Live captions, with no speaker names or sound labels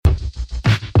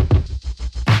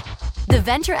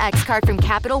Venture X card from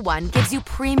Capital One gives you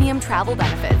premium travel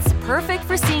benefits, perfect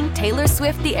for seeing Taylor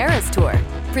Swift The Eras Tour.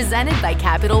 Presented by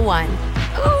Capital One.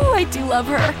 Ooh, I do love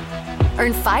her.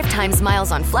 Earn 5 times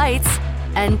miles on flights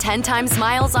and 10 times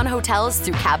miles on hotels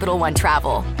through Capital One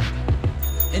Travel.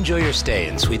 Enjoy your stay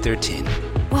in Suite 13.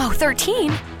 Whoa,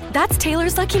 13? That's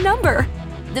Taylor's lucky number.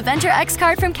 The Venture X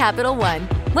card from Capital One.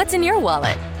 What's in your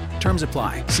wallet? Terms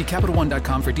apply. See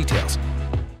CapitalOne.com for details.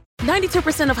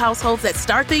 92% of households that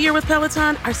start the year with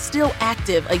Peloton are still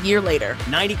active a year later.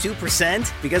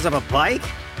 92% because of a bike?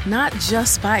 Not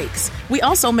just bikes. We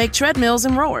also make treadmills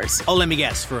and rowers. Oh, let me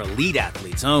guess, for elite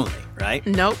athletes only, right?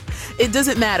 Nope. It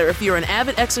doesn't matter if you're an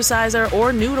avid exerciser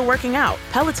or new to working out.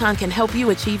 Peloton can help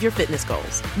you achieve your fitness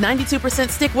goals.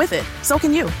 92% stick with it. So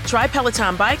can you. Try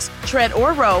Peloton bikes, tread,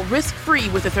 or row risk-free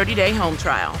with a 30-day home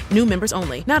trial. New members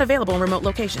only. Not available in remote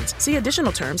locations. See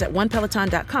additional terms at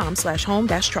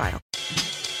onepeloton.com/home-trial.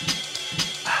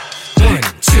 1,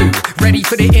 2, ready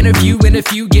for the interview. And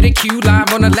if you get a cue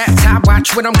live on a laptop,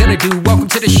 watch what I'm gonna do. Welcome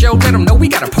to the show, let them know we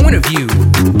got a point of view.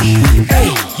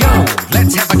 Hey, yo,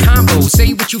 let's have a combo.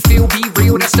 Say what you feel, be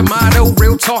real, that's the motto.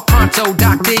 Real talk pronto,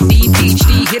 Dr. D,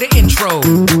 PhD, hit an intro.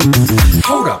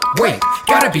 Hold up, wait,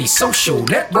 gotta be social.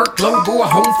 Network global, a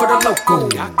home for the local.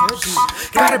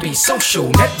 Gotta be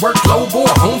social. Network global,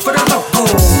 a home for the local.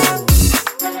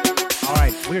 All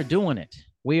right, we're doing it.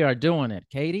 We are doing it.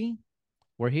 Katie,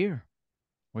 we're here.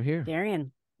 We're here.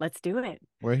 Darian, let's do it.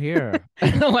 We're here.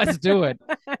 Let's do it.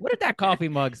 What did that coffee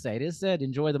mug say? It said,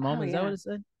 enjoy the moment. Is that what it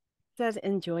said? It says,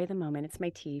 enjoy the moment. It's my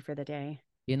tea for the day.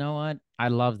 You know what? I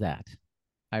love that.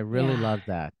 I really love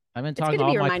that. I've been talking to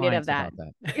all my clients about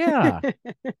that. Yeah.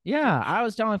 Yeah. I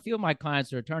was telling a few of my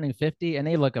clients who are turning 50 and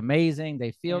they look amazing.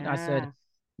 They feel, I said,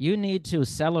 you need to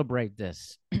celebrate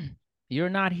this. You're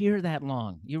not here that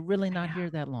long. You're really not here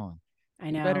that long.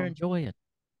 I know. You better enjoy it.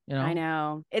 You know? I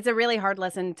know. It's a really hard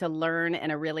lesson to learn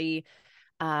and a really,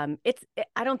 I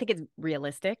don't think it's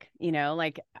realistic,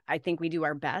 like I think we do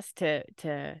our best to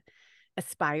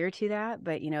aspire to that.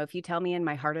 But, if you tell me in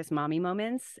my hardest mommy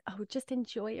moments, oh, just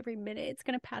enjoy every minute. It's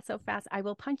going to pass so fast. I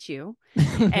will punch you.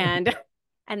 And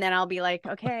then I'll be like,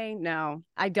 okay, no,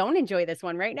 I don't enjoy this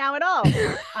one right now at all.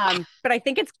 But I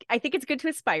think it's good to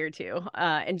aspire to,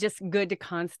 and just good to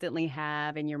constantly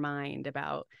have in your mind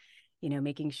about,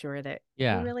 making sure that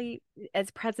you're really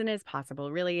as present as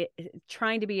possible, really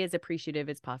trying to be as appreciative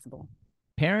as possible.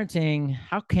 Parenting,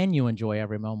 how can you enjoy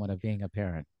every moment of being a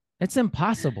parent? It's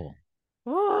impossible.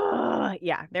 Oh,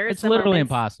 yeah. It's literally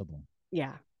impossible.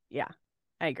 Yeah. Yeah.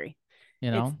 I agree.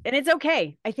 And it's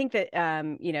okay. I think that,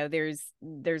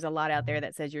 there's a lot out there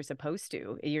that says you're supposed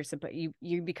to,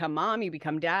 you become mom, you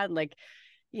become dad, like,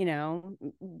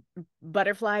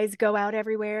 butterflies go out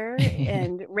everywhere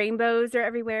and rainbows are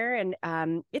everywhere. And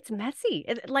it's messy.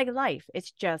 It's like life.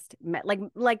 It's just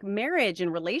like marriage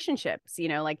and relationships,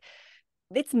 like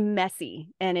it's messy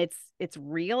and it's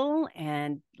real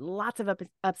and lots of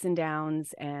ups and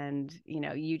downs. And,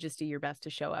 you just do your best to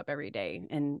show up every day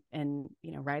and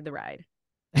ride the ride.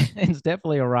 It's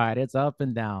definitely a ride. It's up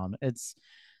and down.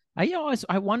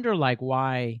 I wonder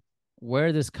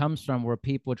where this comes from, where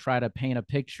people try to paint a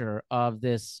picture of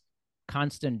this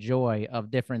constant joy of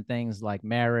different things like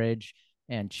marriage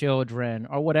and children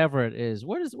or whatever it is.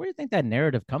 Where do you think that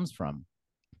narrative comes from?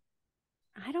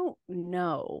 I don't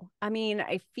know. I mean,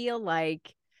 I feel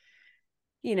like,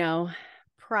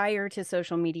 prior to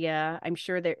social media, I'm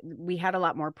sure that we had a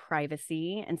lot more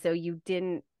privacy. And so you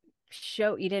didn't,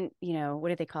 what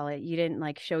do they call it? You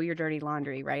didn't show your dirty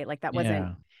laundry, right? Like that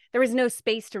wasn't, there was no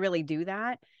space to really do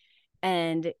that.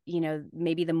 And,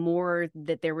 maybe the more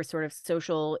that there were sort of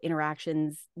social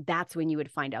interactions, that's when you would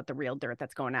find out the real dirt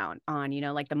that's going on,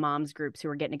 like the moms groups who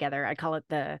are getting together. I call it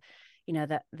the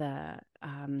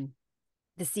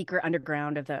secret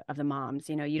underground of the moms.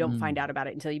 You don't find out about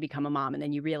it until you become a mom. And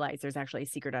then you realize there's actually a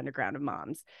secret underground of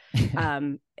moms.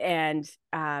 And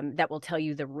that will tell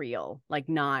you the real, like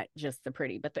not just the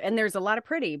pretty, and there's a lot of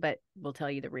pretty, but will tell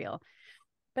you the real.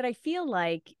 But I feel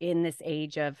like in this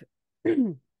age of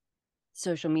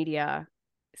social media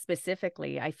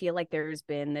specifically, I feel like there's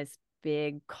been this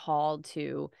big call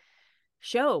to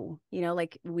show,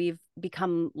 like we've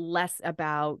become less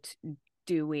about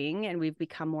doing and we've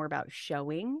become more about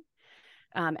showing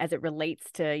as it relates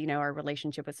to, our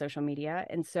relationship with social media.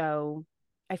 And so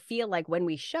I feel like when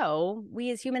we show, we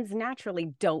as humans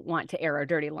naturally don't want to air our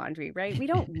dirty laundry, right? We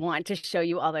don't want to show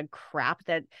you all the crap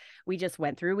that we just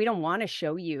went through. We don't want to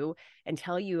show you and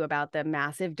tell you about the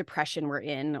massive depression we're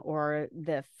in, or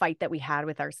the fight that we had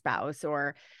with our spouse,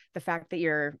 or the fact that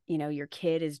your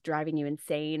kid is driving you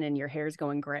insane and your hair's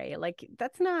going gray. Like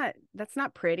that's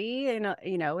not pretty, and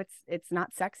it's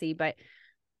not sexy. But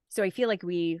so I feel like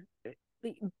we,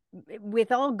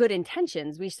 with all good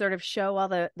intentions, we sort of show all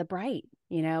the bright,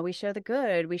 we show the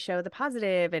good, we show the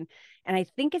positive. And I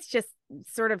think it's just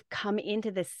sort of come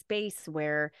into this space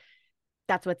where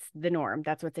that's what's the norm.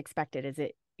 That's what's expected. Is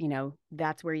it,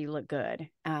 that's where you look good.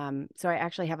 So I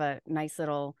actually have a nice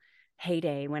little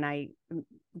heyday when I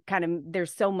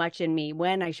there's so much in me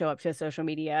when I show up to social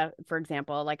media, for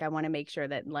example. Like I want to make sure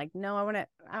that like, no,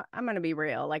 I'm going to be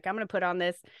real. Like I'm going to put on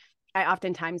this. I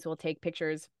oftentimes will take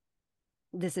pictures.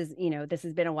 This has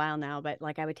been a while now, but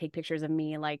like I would take pictures of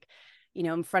me, like,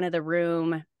 in front of the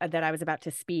room that I was about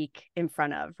to speak in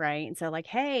front of. Right. And so like,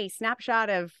 hey, snapshot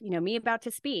of, me about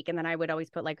to speak. And then I would always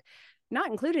put like,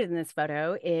 not included in this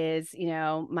photo is,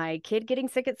 my kid getting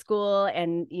sick at school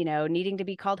and, needing to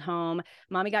be called home.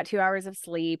 Mommy got 2 hours of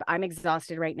sleep. I'm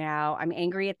exhausted right now. I'm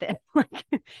angry at the,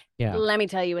 Yeah. Let me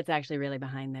tell you what's actually really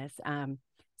behind this.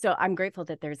 So I'm grateful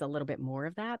that there's a little bit more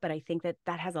of that, but I think that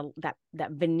has that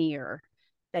veneer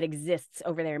that exists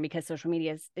over there. And because social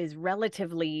media is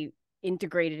relatively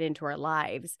integrated into our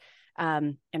lives.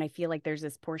 And I feel like there's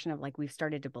this portion of like, we've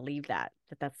started to believe that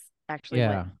that's actually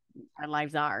what our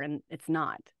lives are. And it's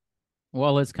not.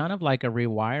 Well, it's kind of like a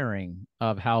rewiring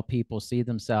of how people see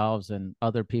themselves and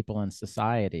other people in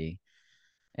society.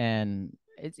 And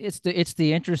it's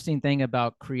the interesting thing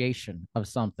about creation of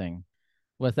something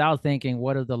without thinking,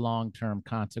 what are the long-term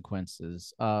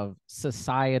consequences of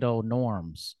societal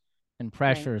norms and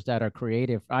pressures that are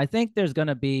creative? I think there's going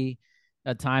to be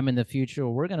a time in the future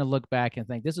where we're going to look back and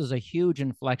think this is a huge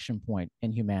inflection point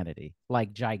in humanity,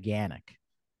 like gigantic,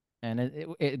 and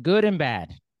it good and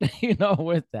bad,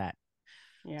 with that.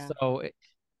 Yeah. So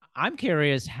I'm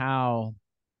curious how,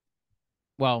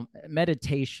 well,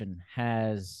 meditation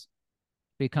has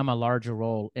become a larger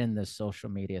role in this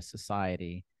social media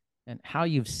society, and how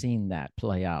you've seen that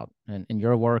play out in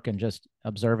your work and just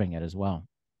observing it as well.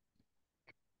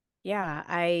 Yeah,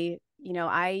 I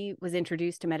was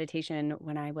introduced to meditation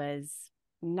when I was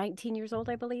 19 years old,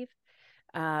 I believe.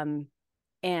 And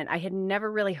I had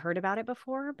never really heard about it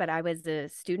before, but I was a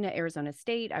student at Arizona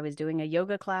State. I was doing a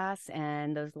yoga class,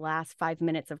 and those last 5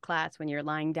 minutes of class when you're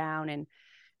lying down in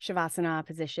Shavasana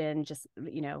position, just,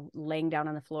 laying down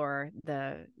on the floor,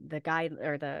 the guide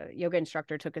or the yoga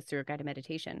instructor took us through a guided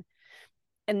meditation.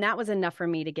 And that was enough for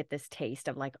me to get this taste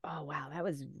of like, oh, wow, that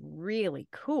was really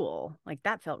cool. Like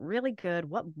that felt really good.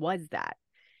 What was that?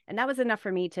 And that was enough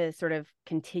for me to sort of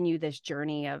continue this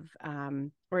journey of,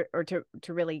 or to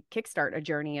really kickstart a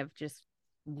journey of just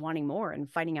wanting more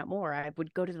and finding out more. I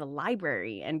would go to the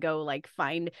library and go like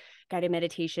find guided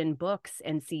meditation books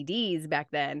and CDs back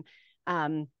then.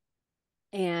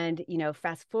 And,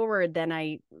 fast forward, then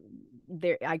I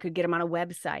could get them on a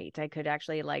website. I could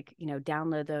actually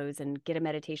download those and get a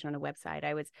meditation on a website.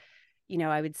 I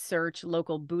would search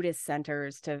local Buddhist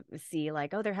centers to see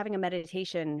like, oh, they're having a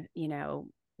meditation,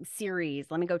 series.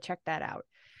 Let me go check that out.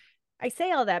 I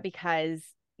say all that because,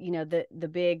 the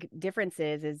big difference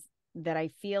is that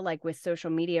I feel like with social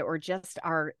media, or just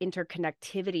our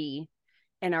interconnectivity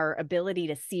and our ability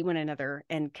to see one another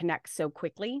and connect so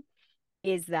quickly,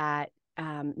 is that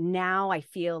now I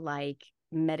feel like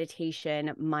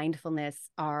meditation, mindfulness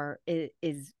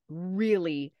is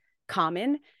really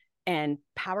common and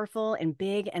powerful and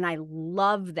big. And I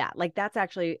love that. Like that's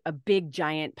actually a big,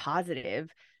 giant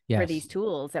positive for these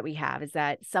tools that we have, is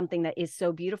that something that is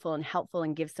so beautiful and helpful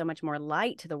and gives so much more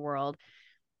light to the world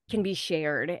can be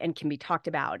shared and can be talked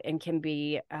about and can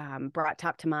be brought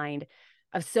top to mind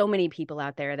of so many people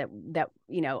out there that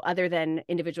other than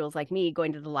individuals like me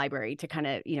going to the library to kind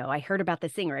of, I heard about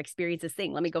this thing or experienced this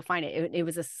thing, let me go find it. It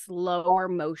was a slower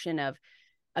motion of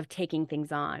taking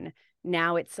things on.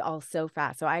 Now it's all so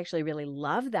fast. So I actually really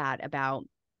love that about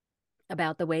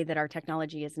the way that our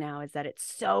technology is now, is that it's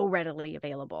so readily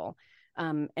available.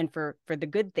 And for the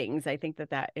good things, I think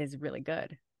that is really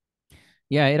good.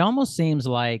 Yeah, it almost seems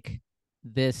like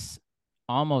this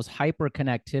almost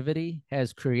hyperconnectivity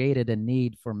has created a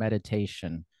need for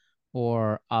meditation,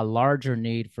 or a larger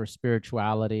need for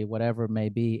spirituality, whatever it may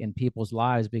be, in people's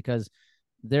lives, because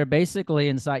you're basically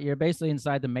inside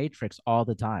the matrix all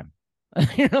the time.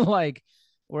 Like,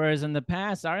 whereas in the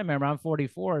past, I remember, I'm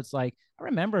 44, it's like I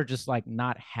remember just like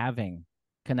not having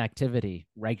connectivity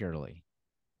regularly,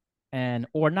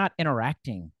 or not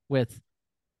interacting with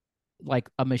like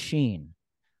a machine,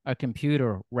 a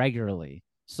computer regularly.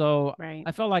 So Right.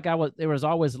 I felt like there was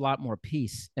always a lot more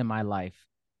peace in my life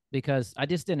because I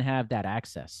just didn't have that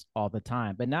access all the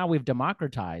time. But now we've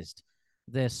democratized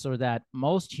this so that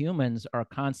most humans are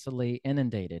constantly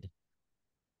inundated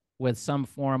with some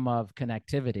form of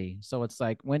connectivity. So it's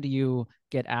like, when do you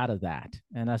get out of that?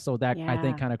 And so that, I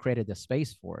think, Yeah. kind of created the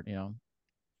space for it,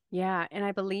 Yeah. And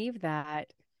I believe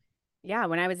that, yeah,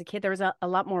 when I was a kid, there was a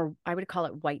lot more, I would call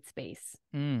it white space.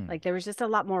 Mm. Like there was just a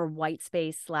lot more white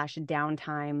space slash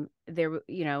downtime. There,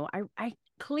 I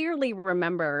clearly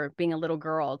remember being a little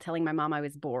girl telling my mom I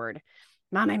was bored.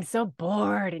 Mom, I'm so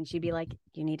bored. And she'd be like,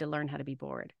 you need to learn how to be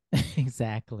bored.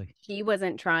 Exactly. She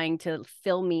wasn't trying to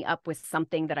fill me up with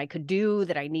something that I could do,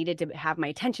 that I needed to have my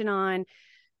attention on.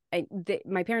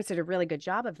 My parents did a really good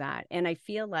job of that. And I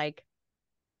feel like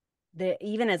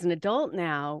even as an adult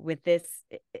now with this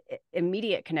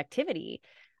immediate connectivity,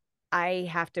 I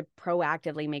have to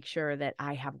proactively make sure that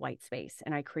I have white space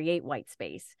and I create white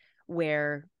space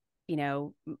where,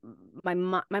 my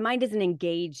mind isn't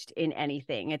engaged in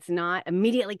anything. It's not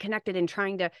immediately connected and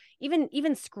trying to even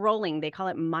scrolling. They call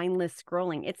it mindless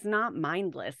scrolling. It's not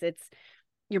mindless. It's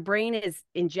your brain is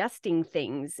ingesting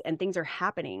things and things are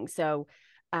happening. So,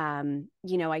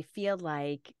 I feel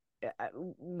like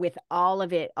with all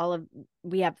of it,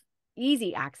 we have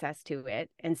easy access to it.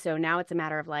 And so now it's a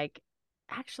matter of like,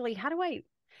 actually, how do I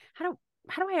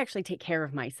actually take care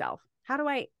of myself? How do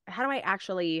I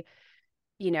actually,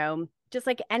 just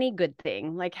like any good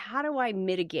thing, like how do I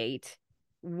mitigate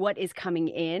what is coming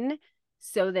in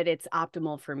so that it's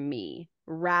optimal for me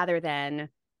rather than,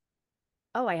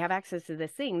 oh, I have access to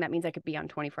this thing. That means I could be on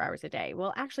 24 hours a day.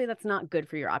 Well, actually, that's not good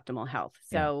for your optimal health.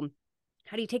 So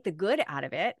how do you take the good out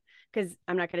of it? Because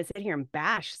I'm not going to sit here and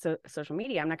bash social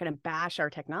media. I'm not going to bash our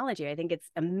technology. I think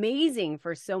it's amazing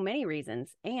for so many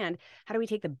reasons. And how do we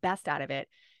take the best out of it?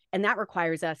 And that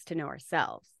requires us to know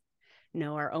ourselves,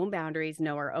 know our own boundaries,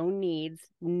 know our own needs,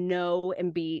 know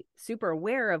and be super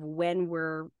aware of when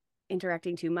we're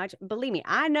interacting too much. Believe me,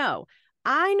 I know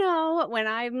when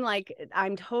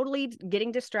I'm totally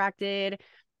getting distracted,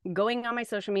 going on my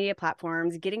social media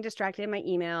platforms, getting distracted in my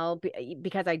email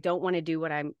because I don't want to do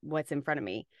what's in front of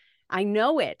me. I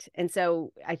know it. And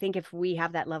so I think if we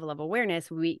have that level of awareness,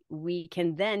 we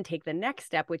can then take the next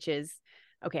step, which is,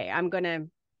 okay,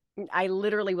 I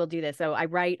literally will do this. So I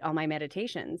write all my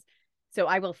meditations. So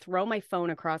I will throw my phone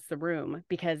across the room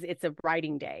because it's a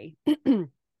writing day.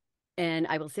 And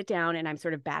I will sit down and I'm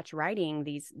sort of batch writing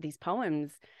these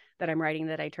poems that I'm writing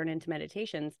that I turn into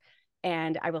meditations.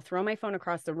 And I will throw my phone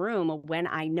across the room when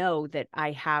I know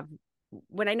I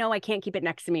can't keep it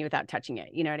next to me without touching it.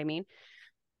 You know what I mean?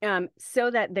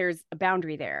 So that there's a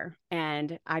boundary there.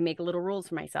 And I make little rules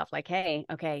for myself, like, hey,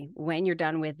 okay, when you're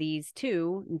done with these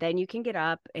two, then you can get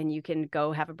up and you can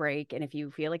go have a break. And if you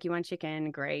feel like you want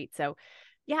chicken, great. So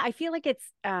yeah, I feel like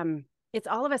it's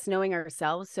all of us knowing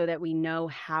ourselves so that we know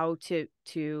how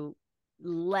to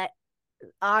let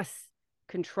us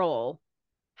control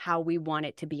how we want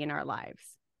it to be in our lives.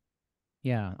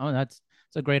 Yeah. Oh, that's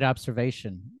a great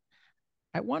observation.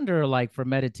 I wonder, like, for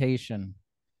meditation,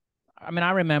 I mean,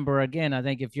 I remember, again, I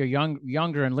think if you're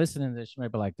younger and listening to this, you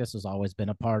might be like, this has always been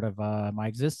a part of my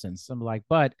existence. I'm like,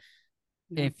 but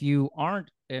if you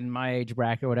aren't in my age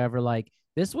bracket or whatever, like,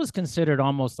 this was considered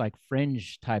almost like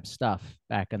fringe type stuff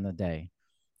back in the day.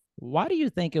 Why do you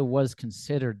think it was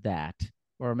considered that,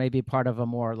 or maybe part of a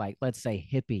more, like, let's say,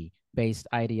 hippie based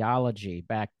ideology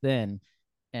back then?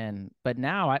 But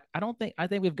now I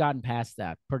think we've gotten past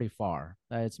that pretty far.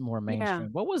 It's more mainstream.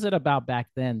 What was it about back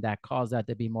then that caused that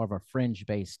to be more of a fringe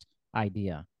based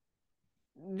idea?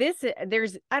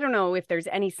 I don't know if there's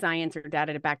any science or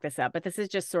data to back this up, but this is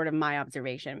just sort of my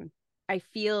observation. I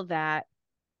feel that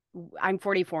I'm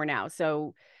 44 now.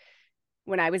 So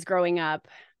when I was growing up,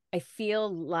 I feel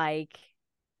like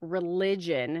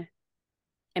religion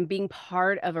and being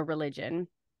part of a religion,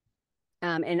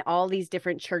 and all these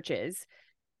different churches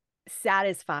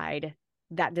satisfied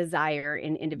that desire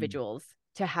in individuals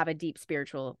to have a deep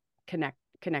spiritual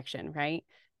connection, right?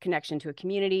 Connection to a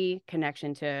community,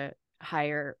 connection to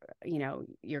higher,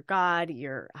 your God,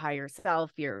 your higher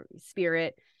self, your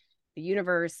spirit, the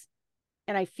universe.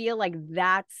 And I feel like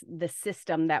that's the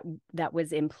system that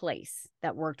was in place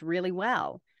that worked really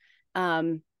well,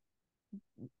 until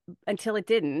it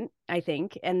didn't, I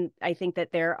think. And I think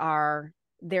that there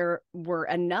were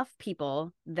enough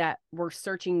people that were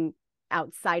searching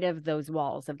outside of those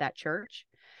walls of that church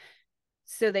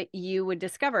so that you would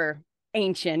discover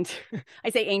ancient,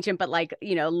 I say ancient, but like,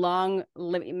 long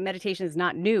meditation is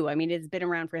not new. I mean, it's been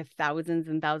around for thousands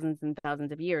and thousands and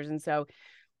thousands of years. And so,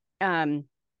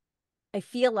 I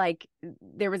feel like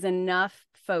there was enough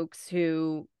folks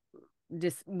who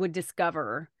just would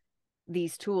discover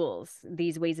these tools,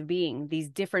 these ways of being, these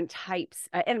different types.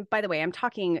 And by the way, I'm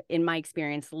talking in my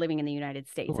experience living in the United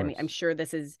States. I mean, I'm sure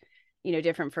this is,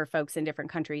 different for folks in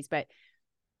different countries, but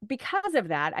because of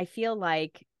that, I feel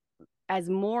like as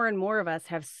more and more of us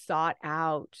have sought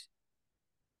out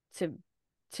to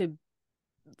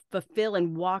fulfill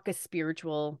and walk a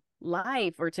spiritual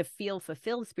life, or to feel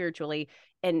fulfilled spiritually,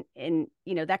 and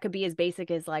that could be as basic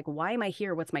as like, why am I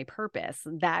here, what's my purpose,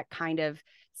 that kind of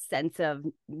sense of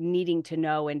needing to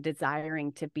know and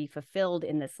desiring to be fulfilled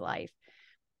in this life.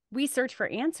 We search for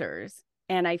answers,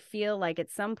 and I feel like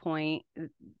at some point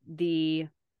the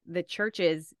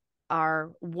churches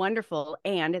are wonderful,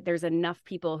 and there's enough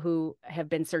people who have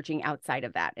been searching outside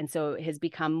of that, and so it has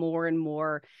become more and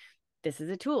more, this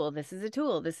is a tool, this is a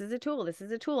tool, this is a tool, this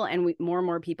is a tool. And more and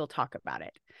more people talk about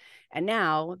it. And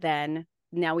now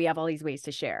we have all these ways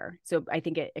to share. So I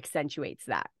think it accentuates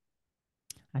that.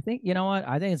 I think, you know what?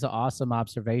 I think it's an awesome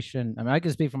observation. I mean, I can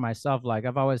speak for myself. Like,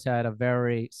 I've always had a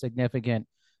very significant,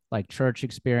 like, church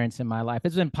experience in my life.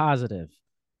 It's been positive.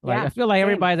 Like, I feel like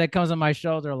everybody that comes on my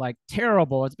show, they're like,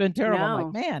 terrible. It's been terrible. I'm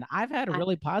like, man, I've had a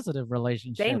really positive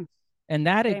relationship. And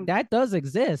that does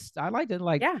exist. I like to,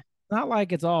 like, not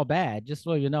like it's all bad, just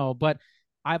so you know. But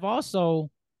I've also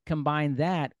combined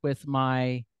that with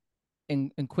my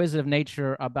inquisitive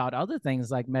nature about other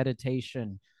things like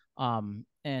meditation,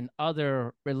 and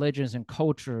other religions and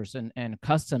cultures and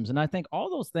customs. And I think all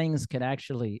those things can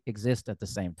actually exist at the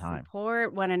same time.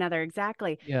 Support one another.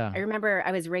 Exactly. Yeah. I remember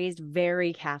I was raised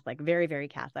very Catholic, very, very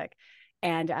Catholic.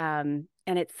 And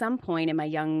at some point in my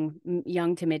young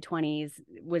to mid 20s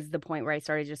was the point where I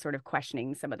started just sort of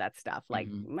questioning some of that stuff. Like,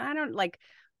 I don't like,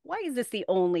 why is this the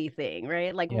only thing,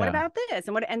 right? Like, what about this?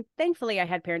 And thankfully I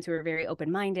had parents who were very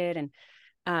open-minded.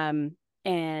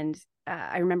 And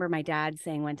I remember my dad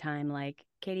saying one time, like,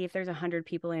 Katie, if there's 100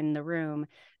 people in the room,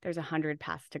 there's 100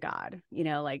 paths to God,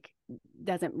 like,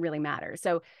 doesn't really matter.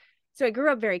 So I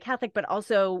grew up very Catholic, but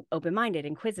also open-minded,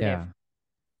 inquisitive. Yeah.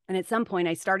 And at some point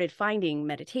I started finding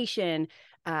meditation.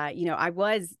 I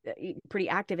was pretty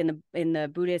active in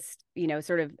the Buddhist,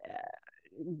 sort of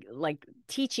like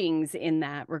teachings in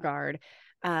that regard.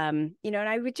 And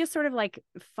I would just sort of like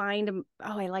find,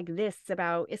 I like this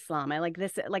about Islam. I like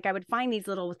this. Like, I would find these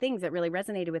little things that really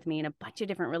resonated with me in a bunch of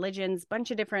different religions,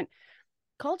 bunch of different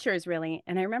cultures, really.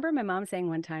 And I remember my mom saying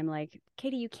one time, like,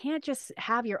 Katie, you can't just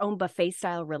have your own buffet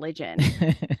style religion.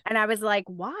 And I was like,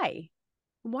 why?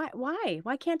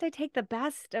 Why can't I take the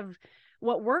best of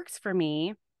what works for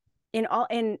me in all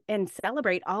and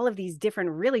celebrate all of these different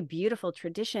really beautiful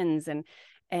traditions and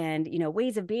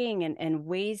ways of being and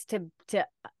ways to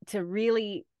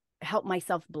really help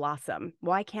myself blossom?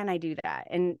 Why can't I do that?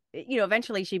 And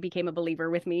eventually she became a believer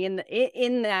with me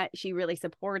in that she really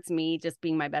supports me just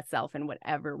being my best self in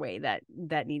whatever way that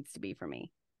needs to be for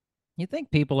me. You think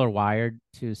people are wired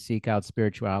to seek out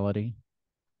spirituality?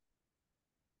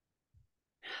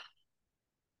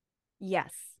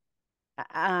 Yes.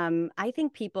 I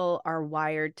think people are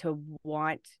wired to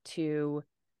want to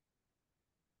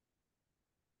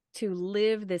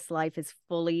live this life as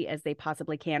fully as they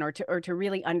possibly can, or to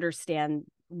really understand,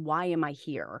 why am I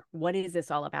here? What is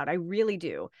this all about? I really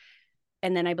do.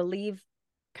 And then I believe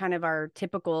kind of our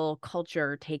typical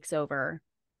culture takes over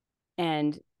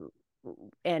and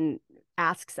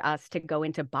asks us to go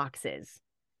into boxes,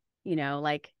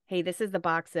 like, hey, this is the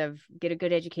box of get a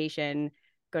good education,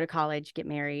 go to college, get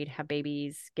married, have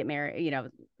babies, get married,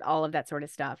 all of that sort of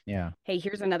stuff. Yeah. Hey,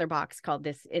 here's another box called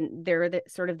this. And there are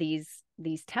sort of these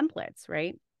templates,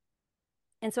 right?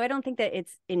 And so I don't think that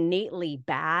it's innately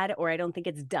bad, or I don't think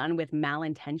it's done with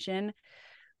malintention.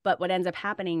 But what ends up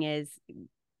happening is,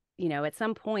 at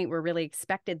some point we're really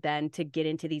expected then to get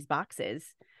into these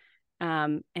boxes.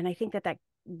 And I think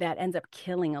that ends up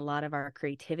killing a lot of our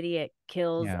creativity. It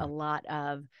kills a lot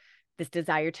of this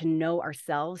desire to know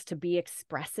ourselves, to be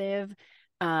expressive,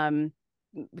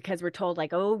 because we're told,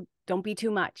 like, oh, don't be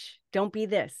too much, don't be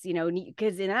this,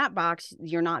 because in that box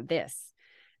you're not this.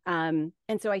 And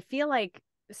so I feel like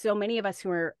so many of us who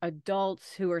are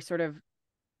adults who are sort of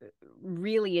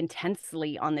really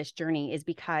intensely on this journey is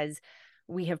because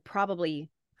we have probably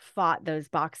fought those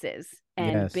boxes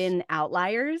and been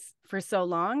outliers for so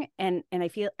long. And I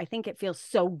think it feels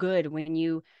so good when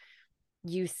you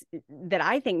that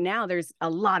I think now there's a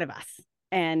lot of us,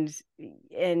 and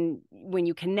when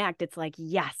you connect, it's like,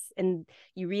 yes, and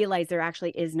you realize there actually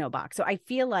is no box. So I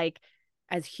feel like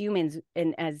as humans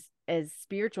and as as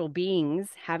spiritual beings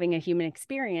having a human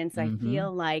experience, I Mhm.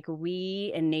 feel like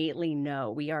we innately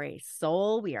know we are a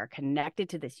soul. We are connected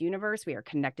to this universe. We are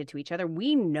connected to each other.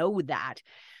 We know that.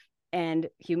 And,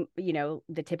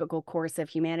 the typical course of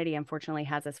humanity, unfortunately,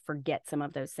 has us forget some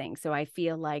of those things. So I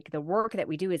feel like the work that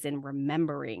we do is in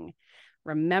remembering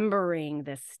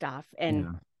this stuff. And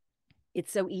Yeah.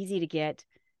 it's so easy to get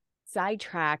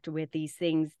sidetracked with these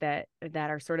things that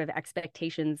are sort of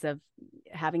expectations of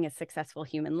having a successful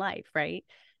human life, right?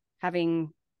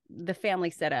 Having the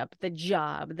family set up, the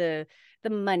job, the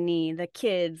money, the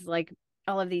kids, like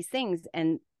all of these things.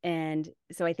 And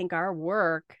so I think our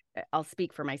work, I'll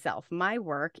speak for myself, my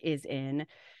work is in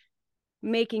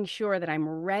making sure that I'm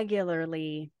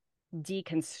regularly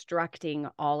deconstructing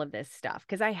all of this stuff,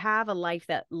 because I have a life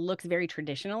that looks very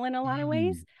traditional in a lot of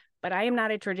ways, but I am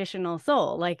not a traditional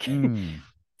soul. Like,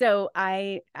 so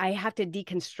I have to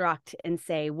deconstruct and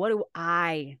say, what do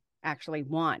I actually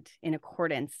want in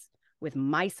accordance with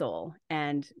my soul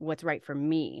and what's right for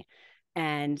me?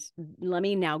 And let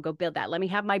me now go build that. Let me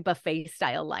have my buffet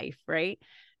style life, right?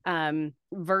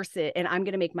 Versus, and I'm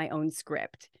going to make my own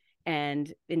script.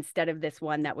 And instead of this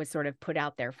one that was sort of put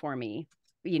out there for me,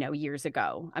 years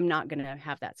ago, I'm not going to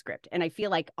have that script. And I feel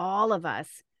like all of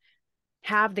us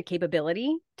have the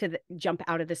capability to jump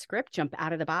out of the script, jump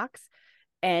out of the box.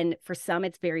 And for some,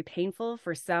 it's very painful.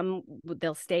 For some,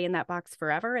 they'll stay in that box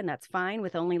forever, and that's fine,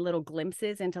 with only little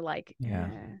glimpses into like,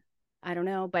 I don't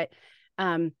know. But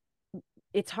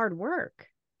it's hard work.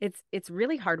 It's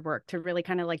really hard work to really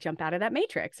kind of like jump out of that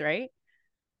matrix, right?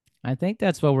 I think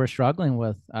that's what we're struggling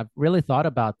with. I've really thought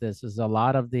about this. Is a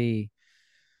lot of the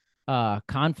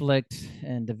conflict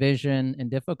and division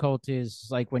and difficulties,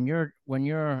 like when you're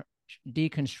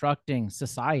deconstructing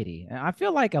society. And I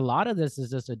feel like a lot of this is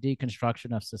just a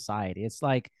deconstruction of society. It's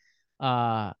like,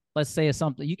 let's say it's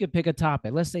something, you could pick a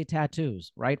topic. Let's say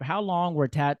tattoos, right? How long were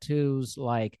tattoos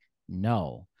like,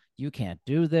 no, you can't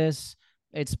do this?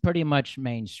 It's pretty much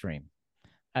mainstream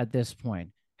at this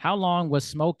point. How long was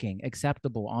smoking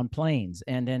acceptable on planes?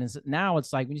 And then now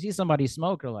it's like when you see somebody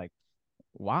smoke, you're like,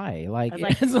 why? Like, I was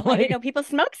like, it's I didn't know people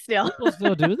smoke still. People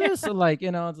still do this. So like,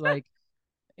 it's like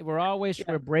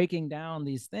we're breaking down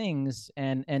these things,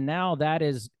 and now that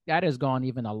has gone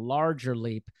even a larger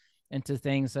leap into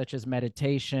things such as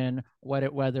meditation,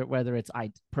 whether it's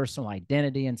personal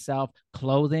identity and self,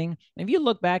 clothing. And if you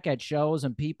look back at shows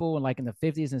and people like in the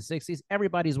 50s and 60s,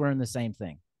 everybody's wearing the same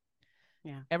thing.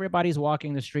 Yeah. Everybody's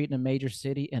walking the street in a major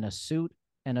city in a suit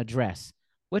and a dress,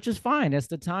 which is fine. It's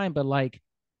the time, but like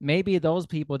maybe those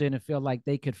people didn't feel like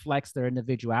they could flex their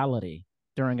individuality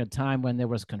during a time when there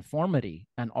was conformity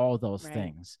and all those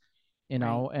things, and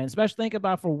especially think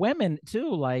about for women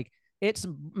too. Like it's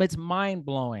mind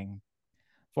blowing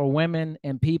for women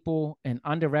and people in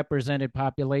underrepresented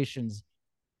populations,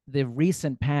 the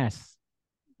recent past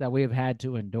that we have had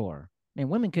to endure. I mean,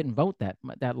 women couldn't vote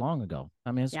that long ago.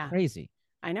 I mean, it's crazy.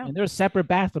 I know. And there's separate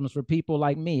bathrooms for people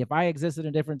like me. If I existed in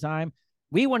a different time,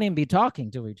 we wouldn't even be talking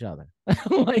to each other.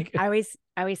 Like I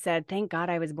always said, thank God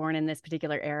I was born in this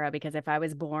particular era, because if I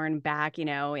was born back, in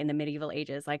the medieval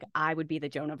ages, like I would be the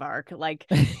Joan of Arc. Like,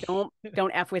 don't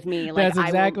F with me. Like, that's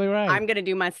exactly right. I'm going to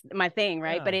do my thing.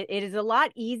 Right. Yeah. But it is a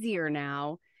lot easier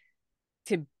now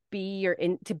to be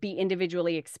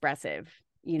individually expressive.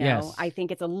 Yes. I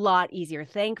think it's a lot easier,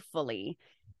 thankfully.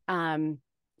 And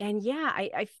yeah,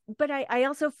 but I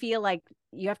also feel like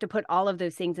you have to put all of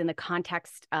those things in the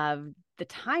context of the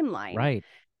timeline. Right.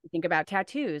 Think about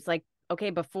tattoos. Like,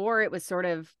 okay, before it was sort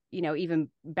of, even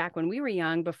back when we were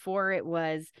young, before it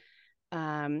was,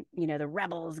 the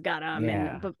rebels got them.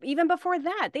 Yeah. But even before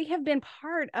that, they have been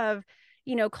part of,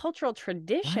 cultural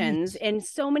traditions in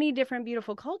so many different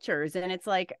beautiful cultures. And it's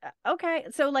like, okay,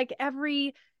 so like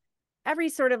every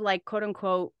sort of like quote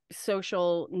unquote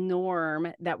social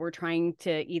norm that we're trying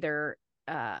to either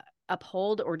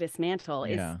uphold or dismantle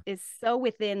is so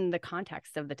within the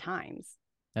context of the times.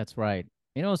 That's right.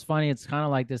 It's funny. It's kind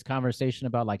of like this conversation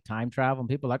about like time travel, and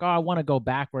people are like, oh, I want to go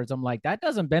backwards. I'm like, that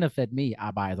doesn't benefit me,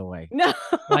 by the way. No.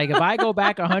 Like if I go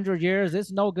back 100 years,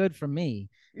 it's no good for me.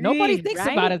 Nobody thinks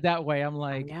about it that way. I'm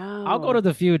like, I'll go to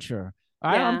the future.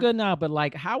 All right, I'm good now. But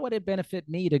like, how would it benefit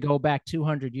me to go back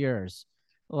 200 years?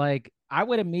 Like I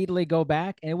would immediately go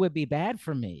back and it would be bad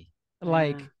for me.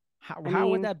 Like how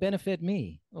would that benefit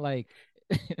me? Like,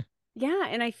 yeah.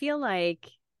 And I feel like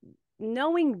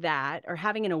knowing that, or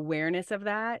having an awareness of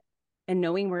that, and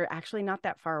knowing we're actually not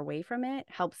that far away from it,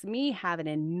 helps me have an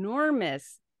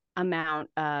enormous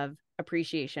amount of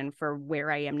appreciation for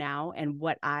where I am now and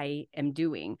what I am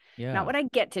doing. Not what I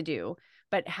get to do,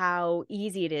 but how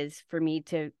easy it is for me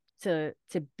to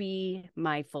be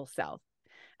my full self.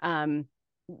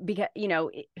 because,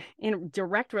 in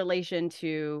direct relation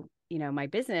to, my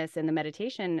business and the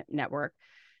meditation network,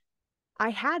 I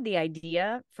had the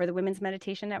idea for the Women's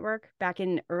Meditation Network back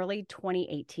in early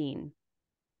 2018.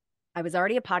 I was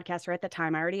already a podcaster at the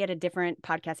time. I already had a different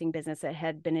podcasting business that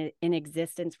had been in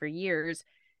existence for years.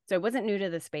 So I wasn't new to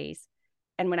the space.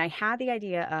 And when I had the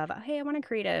idea of, hey, I want to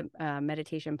create a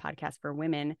meditation podcast for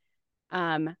women,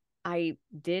 I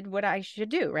did what I should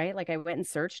do, right? Like I went and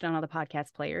searched on all the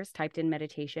podcast players, typed in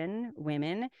meditation,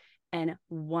 women, and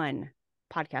one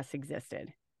podcast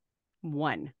existed.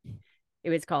 One. It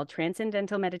was called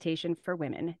Transcendental Meditation for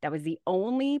Women. That was the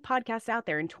only podcast out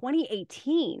there in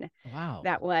 2018. Wow.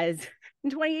 That was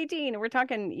in 2018. We're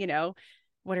talking,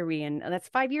 what are we in? That's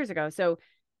 5 years ago. So,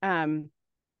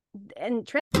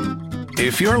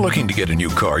 If you're looking to get a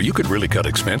new car, you could really cut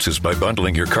expenses by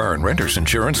bundling your car and renter's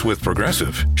insurance with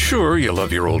Progressive. Sure, you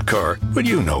love your old car, but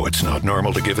you know it's not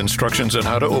normal to give instructions on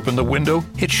how to open the window.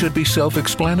 It should be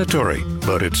self-explanatory,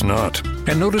 but it's not.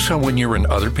 And notice how when you're in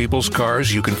other people's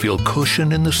cars, you can feel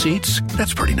cushion in the seats?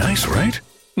 That's pretty nice, right?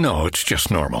 No, it's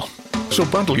just normal. So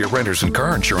bundle your renter's and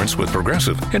car insurance with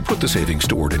Progressive and put the savings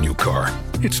toward a new car.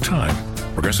 It's time.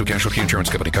 Progressive Casualty Insurance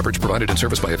Company. Coverage provided and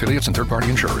serviced by affiliates and third-party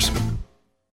insurers.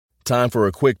 Time for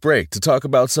a quick break to talk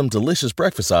about some delicious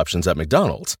breakfast options at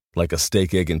McDonald's, like a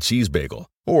steak, egg, and cheese bagel.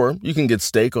 Or you can get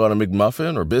steak on a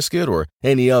McMuffin or biscuit or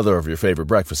any other of your favorite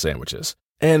breakfast sandwiches.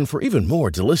 And for even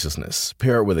more deliciousness,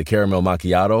 pair it with a caramel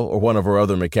macchiato or one of our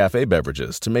other McCafe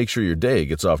beverages to make sure your day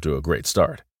gets off to a great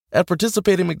start. At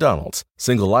participating McDonald's,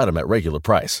 single item at regular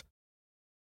price.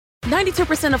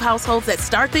 92% of households that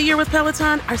start the year with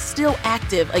Peloton are still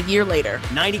active a year later.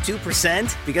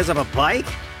 92% because of a bike?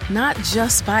 Not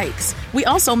just bikes. We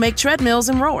also make treadmills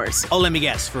and rowers. Oh, let me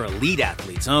guess, for elite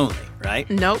athletes only, right?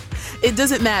 Nope. It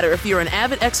doesn't matter if you're an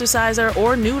avid exerciser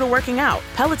or new to working out.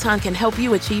 Peloton can help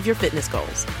you achieve your fitness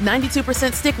goals.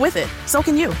 92% stick with it. So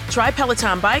can you. Try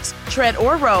Peloton bikes, tread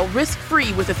or row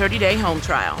risk-free with a 30-day home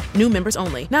trial. New members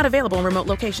only. Not available in remote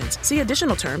locations. See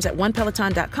additional terms at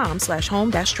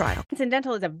onepeloton.com/home-trial.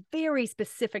 Transcendental is a very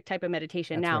specific type of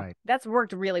meditation. That's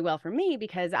worked really well for me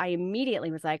because I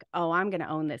immediately was like, oh, I'm going to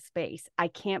own this space. I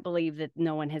can't believe that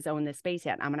no one has owned this space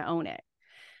yet. I'm going to own it.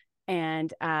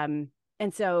 And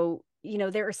so,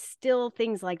 there are still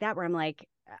things like that where I'm like,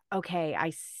 okay,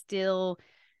 I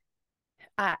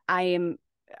am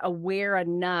aware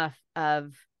enough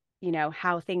of,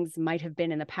 how things might have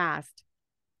been in the past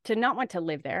to not want to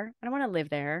live there. I don't want to live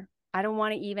there. I don't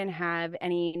want to even have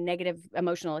any negative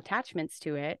emotional attachments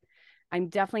to it. I'm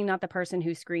definitely not the person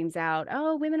who screams out,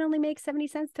 oh, women only make 70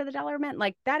 cents to the dollar men.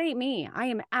 Like, that ain't me. I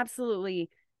am absolutely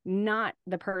not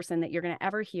the person that you're going to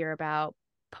ever hear about.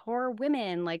 Poor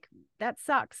women, like, that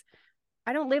sucks.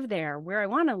 I don't live there. Where I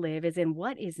want to live is in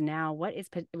what is now, what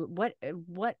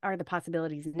are the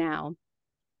possibilities now.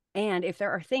 And if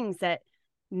there are things that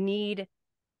need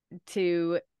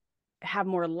to have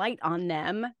more light on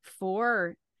them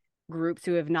for groups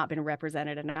who have not been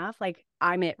represented enough, like,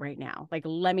 I'm it right now. Like,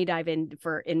 let me dive in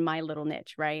my little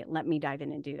niche, right? Let me dive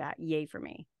in and do that. Yay for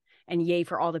me. And yay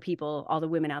for all the people, all the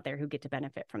women out there who get to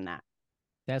benefit from that.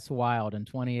 That's wild. In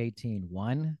 2018,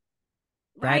 one.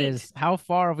 Right. That is, how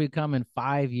far have we come in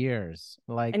 5 years?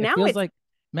 Like, and it feels like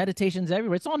meditation's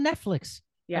everywhere. It's on Netflix.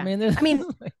 Yeah. I mean,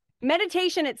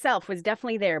 meditation itself was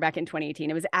definitely there back in 2018.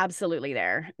 It was absolutely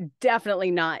there.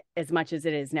 Definitely not as much as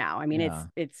it is now. I mean,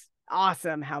 it's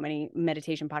awesome how many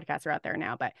meditation podcasts are out there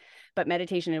now, but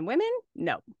meditation in women,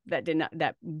 no,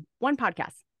 that one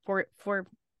podcast 4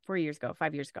 years ago,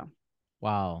 5 years ago.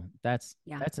 Wow. That's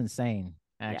insane,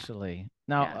 actually. Yeah.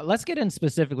 Now let's get in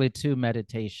specifically to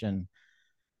meditation.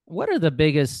 What are the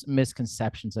biggest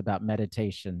misconceptions about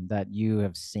meditation that you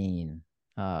have seen,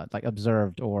 like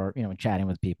observed or, chatting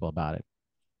with people about it?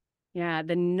 Yeah.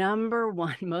 The number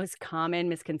one most common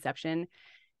misconception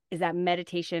is that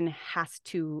meditation has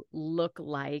to look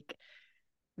like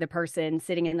the person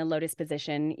sitting in the lotus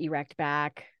position, erect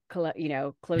back,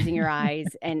 closing your eyes.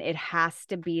 And it has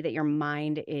to be that your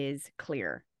mind is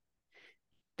clear.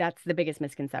 That's the biggest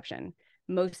misconception.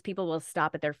 Most people will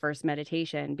stop at their first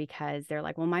meditation because they're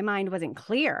like, well, my mind wasn't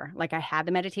clear. Like, I had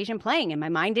the meditation playing and my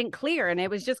mind didn't clear and it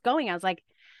was just going. I was like,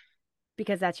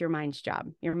 because that's your mind's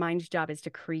job. Your mind's job is to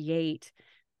create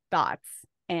thoughts.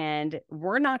 And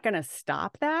we're not going to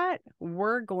stop that.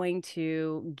 We're going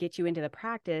to get you into the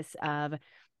practice of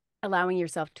allowing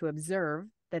yourself to observe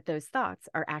that those thoughts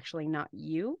are actually not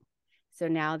you. So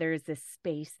now there's this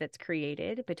space that's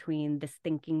created between this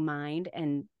thinking mind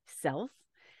and self.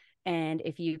 And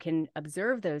if you can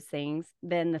observe those things,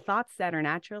 then the thoughts that are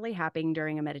naturally happening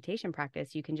during a meditation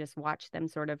practice, you can just watch them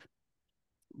sort of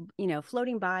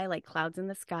floating by like clouds in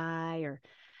the sky,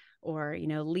 or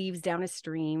leaves down a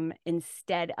stream,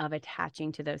 instead of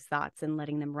attaching to those thoughts and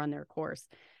letting them run their course.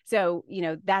 So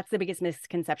that's the biggest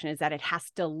misconception, is that it has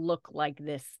to look like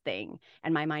this thing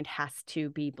and my mind has to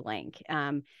be blank.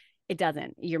 It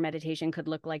doesn't. Your meditation could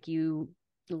look like you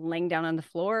laying down on the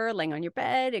floor, laying on your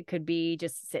bed. It could be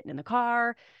just sitting in the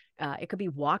car. It could be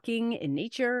walking in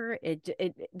nature.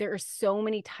 There are so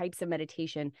many types of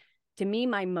meditation. To me,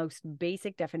 my most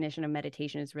basic definition of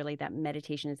meditation is really that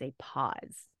meditation is a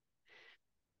pause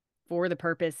for the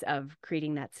purpose of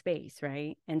creating that space,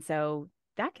 right? And so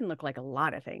that can look like a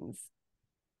lot of things.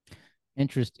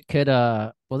 Interesting.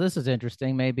 This is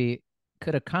interesting. Maybe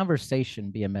could a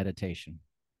conversation be a meditation?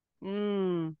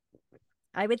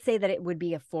 I would say that it would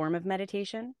be a form of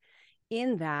meditation,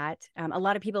 in that a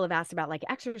lot of people have asked about like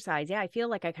exercise. Yeah, I feel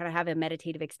like I kind of have a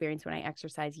meditative experience when I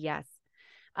exercise. Yes.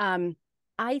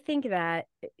 I think that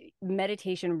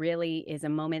meditation really is a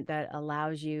moment that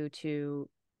allows you to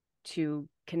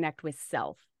connect with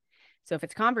self. So if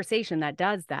it's conversation that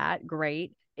does that,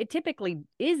 great. It typically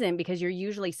isn't, because you're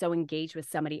usually so engaged with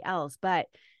somebody else. But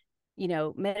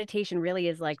meditation really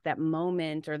is like that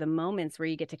moment, or the moments where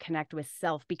you get to connect with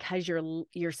self, because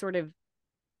you're sort of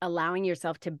allowing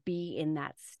yourself to be in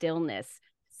that stillness,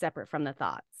 separate from the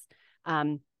thoughts.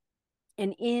 And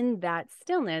in that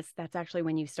stillness, that's actually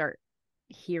when you start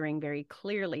hearing very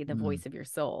clearly the voice of your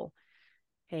soul.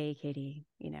 Hey, Katie,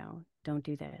 don't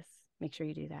do this. Make sure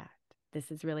you do that. This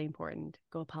is really important.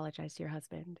 Go apologize to your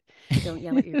husband. Don't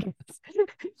yell at your kids.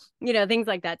 Things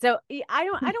like that. So I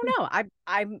don't know.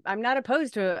 I'm not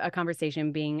opposed to a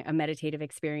conversation being a meditative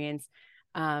experience.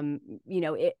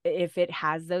 If it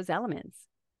has those elements.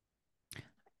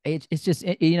 It's just,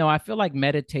 I feel like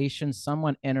meditation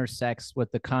somewhat intersects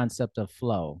with the concept of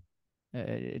flow.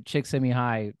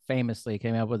 Csikszentmihalyi famously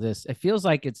came up with this. It feels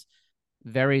like it's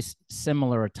very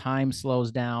similar. Time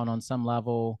slows down on some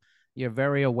level. You're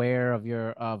very aware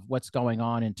of what's going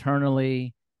on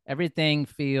internally. Everything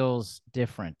feels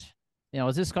different.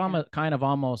 It's this kind of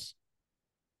almost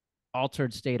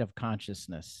altered state of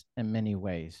consciousness in many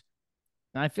ways.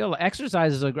 And I feel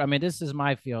exercise is this is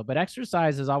my field, but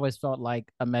exercise has always felt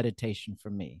like a meditation for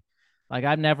me. Like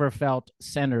I've never felt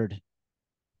centered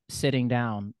sitting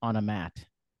down on a mat.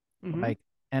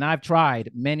 And I've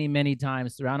tried many, many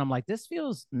times throughout. I'm like, this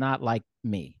feels not like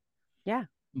me. Yeah.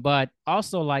 But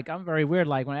also, like, I'm very weird.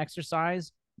 Like when I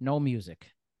exercise, no music.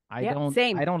 I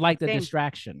don't like the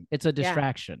distraction. It's a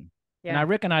distraction. Yeah. And I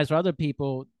recognize for other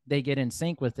people, they get in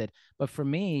sync with it. But for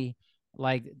me,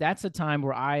 like that's a time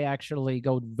where I actually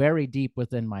go very deep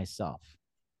within myself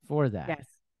for that. Yes.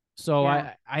 So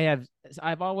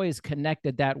I've always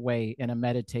connected that way in a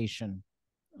meditation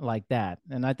like that.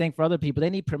 And I think for other people, they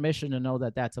need permission to know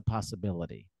that that's a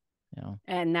possibility.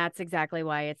 And that's exactly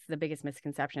why it's the biggest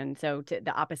misconception. So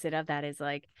the opposite of that is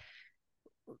like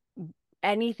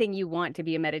anything you want to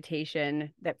be a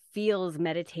meditation that feels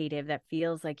meditative, that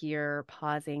feels like you're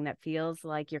pausing, that feels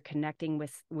like you're connecting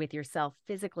with yourself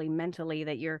physically, mentally,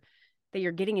 that you're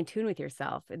getting in tune with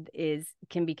yourself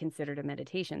can be considered a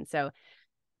meditation. So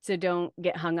don't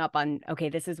get hung up on, okay,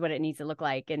 this is what it needs to look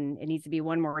like. And it needs to be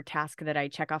one more task that I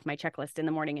check off my checklist in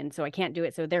the morning. And so I can't do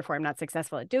it. So therefore I'm not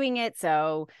successful at doing it.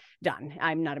 So done.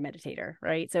 I'm not a meditator.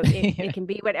 Right. So it can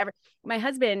be whatever. My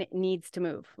husband needs to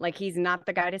move. Like he's not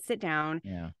the guy to sit down.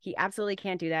 Yeah. He absolutely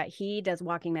can't do that. He does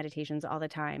walking meditations all the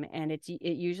time. And it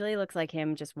usually looks like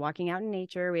him just walking out in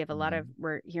nature. We have a lot of,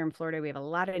 we're here in Florida. We have a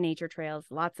lot of nature trails,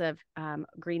 lots of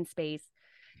green space.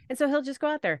 And so he'll just go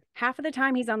out there. Half of the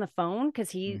time he's on the phone because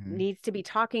he needs to be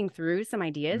talking through some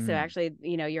ideas. So actually,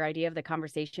 your idea of the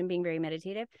conversation being very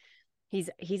meditative,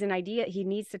 he's an idea. He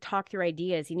needs to talk through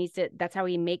ideas. That's how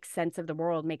he makes sense of the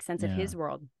world, makes sense of his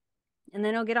world. And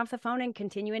then he'll get off the phone and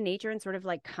continue in nature and sort of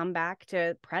like come back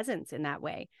to presence in that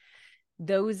way.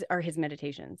 Those are his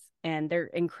meditations and they're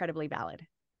incredibly valid.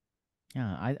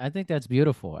 Yeah, I think that's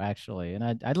beautiful, actually. And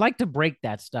I'd like to break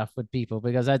that stuff with people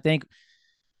because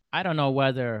I don't know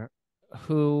whether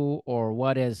who or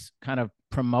what has kind of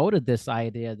promoted this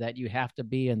idea that you have to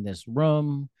be in this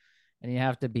room and you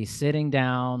have to be sitting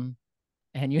down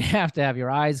and you have to have your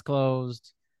eyes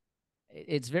closed.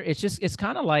 It's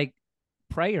kind of like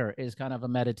prayer is kind of a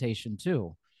meditation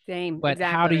too. Same. But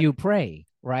exactly. How do you pray,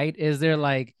 right? Is there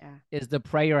is the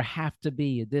prayer have to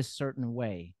be this certain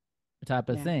way type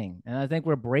of thing? And I think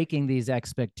we're breaking these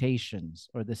expectations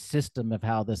or the system of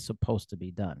how this is supposed to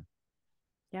be done.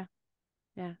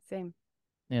 Yeah, same.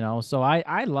 So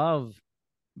I love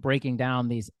breaking down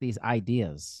these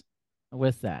ideas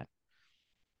with that.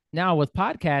 Now with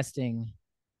podcasting,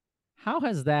 how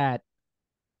has that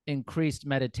increased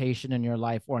meditation in your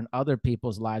life or in other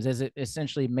people's lives? Has it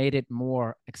essentially made it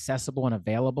more accessible and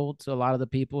available to a lot of the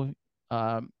people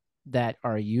that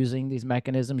are using these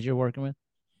mechanisms you're working with?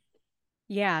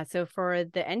 Yeah. So for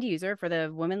the end user, for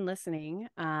the woman listening,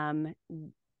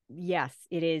 yes,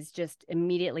 it is just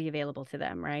immediately available to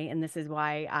them, right? And this is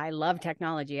why I love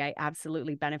technology. I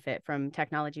absolutely benefit from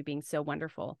technology being so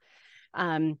wonderful,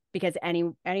 because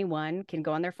anyone can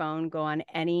go on their phone, go on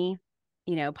any,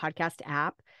 podcast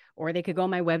app, or they could go on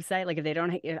my website. Like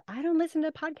if I don't listen to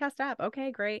a podcast app,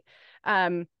 okay, great.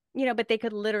 But they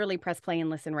could literally press play and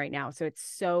listen right now. So it's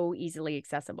so easily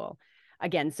accessible.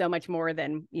 Again, so much more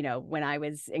than, when I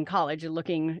was in college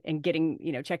looking and getting,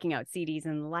 checking out CDs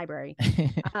in the library.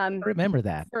 I remember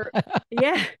that.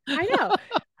 Yeah, I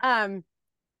know.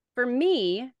 For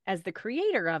me, as the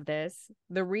creator of this,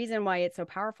 the reason why it's so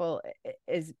powerful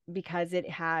is because it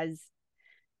has,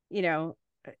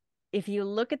 if you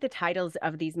look at the titles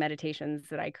of these meditations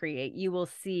that I create, you will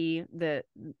see the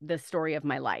story of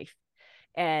my life.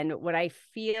 And what I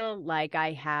feel like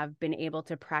I have been able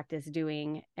to practice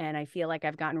doing, and I feel like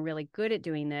I've gotten really good at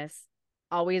doing this,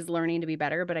 always learning to be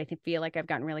better, but I feel like I've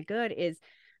gotten really good, is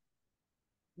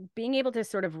being able to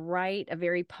sort of write a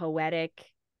very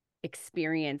poetic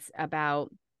experience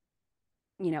about,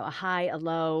 a high, a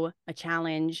low, a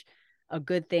challenge, a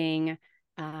good thing,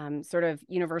 sort of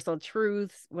universal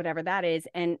truths, whatever that is.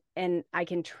 And I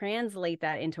can translate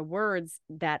that into words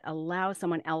that allow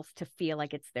someone else to feel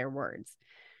like it's their words.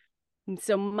 And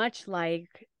so much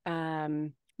like a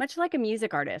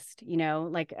music artist,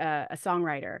 like a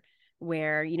songwriter,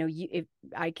 where,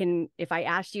 if I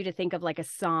asked you to think of like a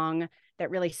song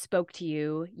that really spoke to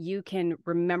you, you can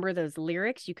remember those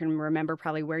lyrics. You can remember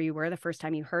probably where you were the first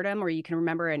time you heard them, or you can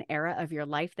remember an era of your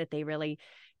life that they really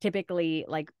typically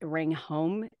like ring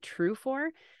home true for.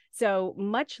 So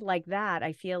much like that,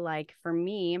 I feel like for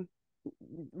me,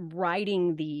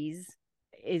 writing these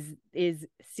is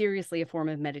seriously a form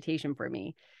of meditation for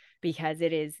me, because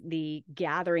it is the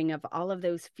gathering of all of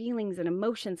those feelings and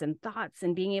emotions and thoughts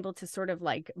and being able to sort of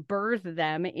like birth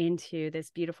them into this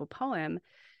beautiful poem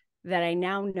that I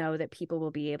now know that people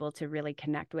will be able to really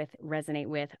connect with, resonate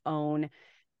with, own,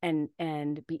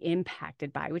 and be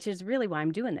impacted by, which is really why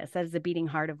I'm doing this. That is the beating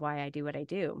heart of why I do what I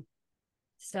do.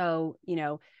 So,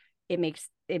 it makes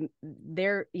it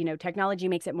technology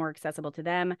makes it more accessible to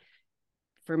them.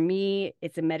 For me,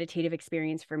 it's a meditative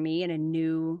experience for me, and a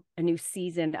new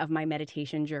season of my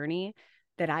meditation journey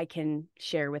that I can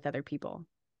share with other people.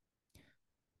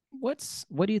 What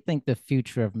do you think the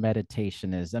future of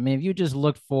meditation is? I mean, if you just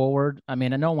look forward, I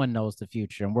mean, no one knows the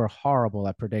future, and we're horrible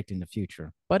at predicting the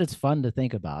future, but it's fun to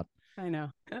think about. I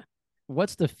know.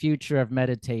 What's the future of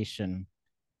meditation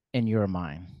in your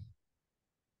mind?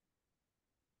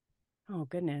 Oh,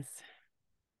 goodness.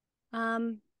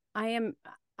 I'm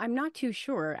not too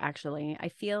sure, actually. I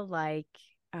feel like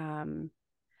it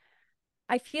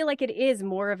is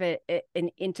more of an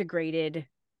integrated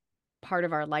part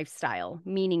of our lifestyle,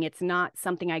 meaning it's not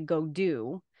something I go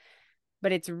do,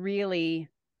 but it's really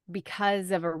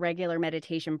because of a regular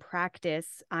meditation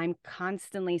practice, I'm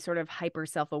constantly sort of hyper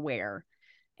self-aware,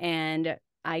 and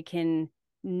I can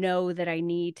know that I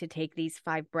need to take these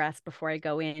 5 breaths before I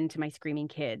go into my screaming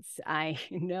kids. I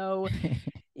know,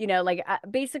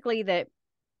 basically that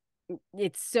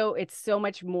it's so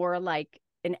much more like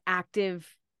an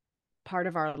active part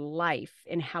of our life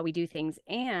in how we do things.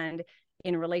 And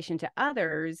in relation to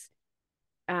others,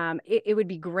 it would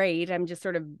be great. I'm just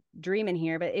sort of dreaming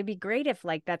here, but it'd be great if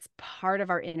like that's part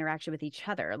of our interaction with each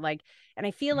other. Like, and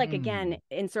I feel like, again,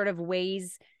 in sort of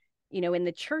ways, in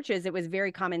the churches, it was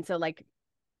very common. So like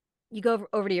you go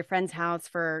over to your friend's house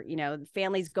for,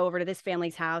 families go over to this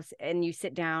family's house and you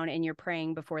sit down and you're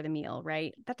praying before the meal,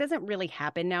 right? That doesn't really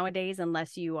happen nowadays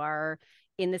unless you are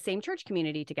in the same church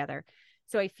community together.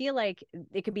 So I feel like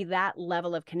it could be that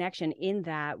level of connection, in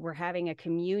that we're having a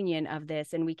communion of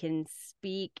this, and we can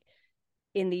speak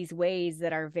in these ways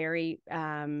that are very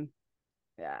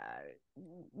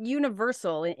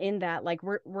universal, in that like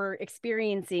we're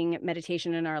experiencing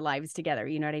meditation in our lives together.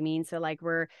 You know what I mean? So like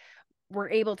we're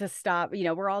able to stop,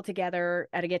 we're all together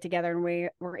at a get together, and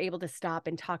we're able to stop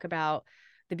and talk about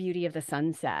the beauty of the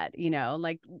sunset,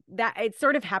 like that. It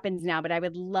sort of happens now, but I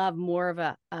would love more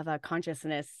of a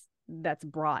consciousness that's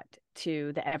brought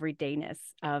to the everydayness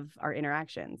of our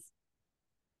interactions.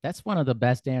 That's one of the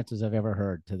best answers I've ever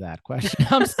heard to that question.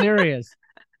 I'm serious.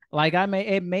 Like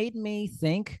it made me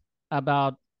think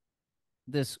about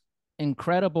this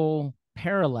incredible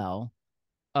parallel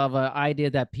of an idea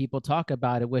that people talk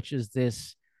about, it, which is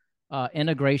this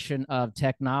integration of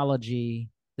technology,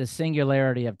 the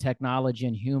singularity of technology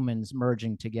and humans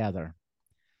merging together.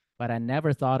 but I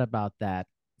never thought about that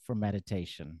for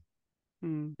meditation.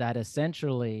 Mm. That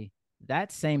essentially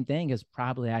that same thing is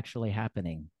probably actually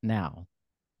happening now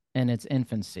in its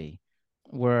infancy,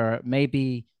 where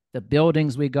maybe the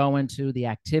buildings we go into, the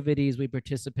activities we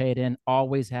participate in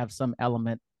always have some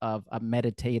element of a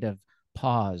meditative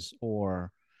pause,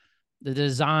 or the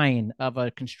design of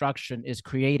a construction is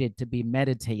created to be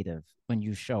meditative when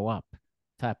you show up,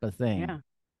 type of thing. Yeah.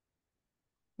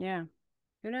 Yeah.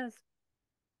 Who knows?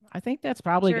 I think that's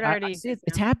probably, Sure, it I already see exists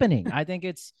it's now. happening. I think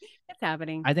it's It's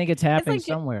happening. happening like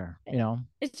somewhere, you know.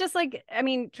 it's just like, I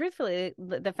mean, truthfully,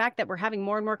 the fact that we're having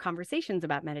more and more conversations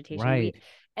about meditation, Right.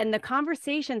 and the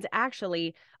conversations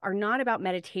actually are not about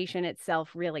meditation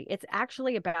itself, really. It's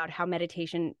actually about how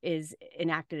meditation is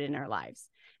enacted in our lives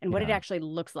and what it Yeah. actually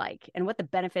looks like and what the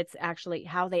benefits actually,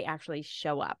 how they actually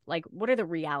show up. Like, what are the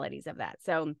realities of that?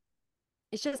 So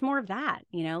it's just more of that,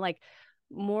 like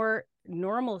more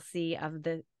normalcy of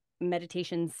the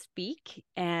meditation speak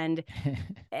and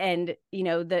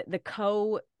the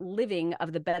co-living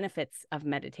of the benefits of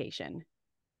meditation.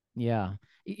 Yeah.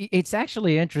 It's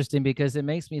actually interesting because it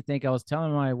makes me think. I was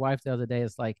telling my wife the other day,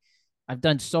 it's like I've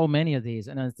done so many of these,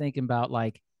 and I'm thinking about,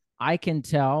 like, I can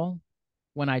tell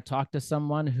when I talk to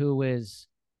someone who is,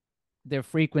 their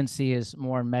frequency is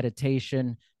more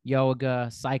meditation, yoga,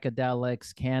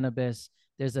 psychedelics, cannabis.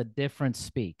 There's a different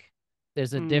speak.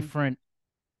 There's a different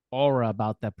aura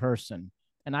about that person.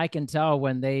 And I can tell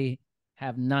when they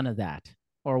have none of that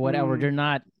or whatever. They're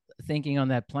not thinking on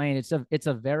that plane. It's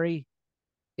a very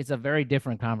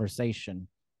different conversation.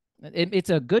 It's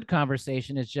a good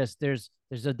conversation. It's just there's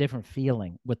a different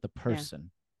feeling with the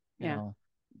person. You know,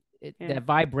 that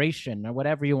vibration or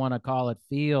whatever you want to call it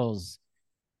feels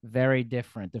very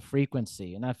different, the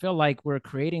frequency. And I feel like we're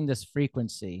creating this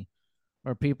frequency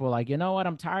where people are like, you know what,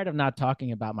 I'm tired of not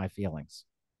talking about my feelings.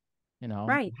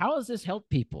 Right. How has this helped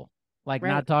people? Like, Right.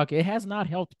 not talking, it has not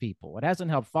helped people. It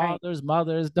hasn't helped Right. fathers,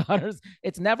 mothers, daughters.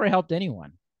 It's never helped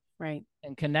anyone. Right.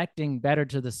 And connecting better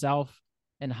to the self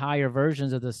and higher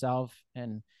versions of the self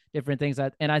and different things.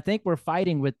 And I think we're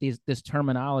fighting with this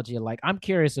terminology. Like, I'm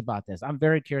curious about this. I'm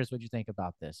very curious what you think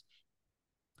about this.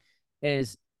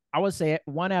 Is, I would say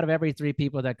 1 out of every 3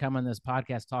 people that come on this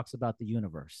podcast talks about the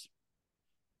universe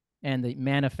and the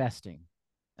manifesting.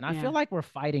 And I feel like we're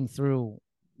fighting through,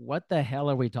 what the hell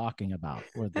are we talking about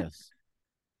with this?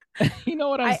 You know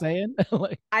what I'm saying?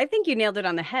 Like, I think you nailed it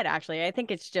on the head, actually. I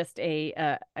think it's just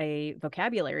a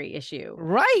vocabulary issue.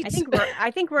 Right.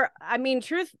 I mean,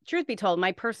 truth be told,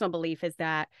 my personal belief is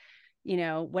that,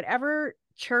 whatever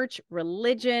church,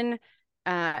 religion,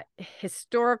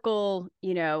 historical,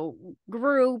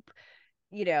 group,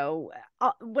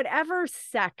 whatever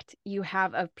sect you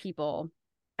have of people,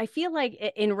 I feel like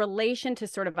in relation to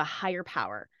sort of a higher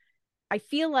power, I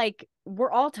feel like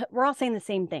we're all saying the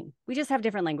same thing. We just have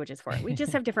different languages for it. We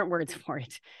just have different words for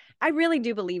it. I really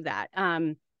do believe that.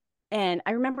 And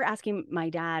I remember asking my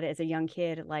dad as a young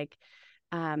kid, like,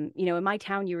 in my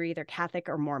town, you were either Catholic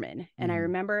or Mormon. And I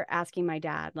remember asking my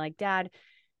dad, like, Dad,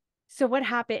 so what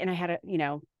happened? And I had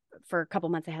for a couple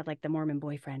months, I had like the Mormon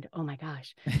boyfriend. Oh my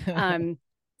gosh.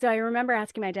 So I remember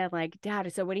asking my dad, like,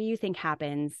 Dad, so what do you think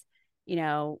happens?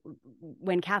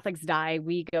 When Catholics die,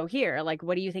 we go here. Like,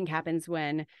 what do you think happens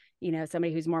when,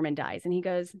 somebody who's Mormon dies? And he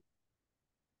goes,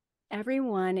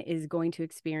 everyone is going to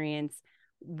experience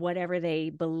whatever they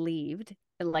believed,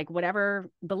 like whatever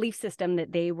belief system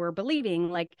that they were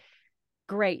believing, like,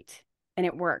 great. And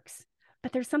it works.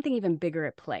 But there's something even bigger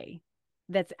at play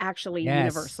that's actually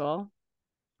universal.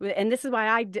 And this is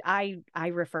why I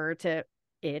refer to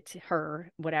it,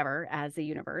 her, whatever, as the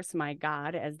universe, my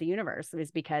God, as the universe,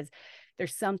 is because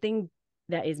there's something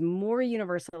that is more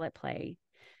universal at play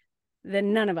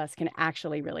than none of us can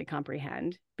actually really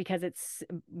comprehend, because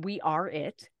we are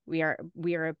it. We are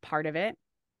a part of it.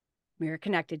 We are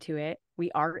connected to it. We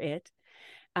are it.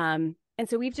 And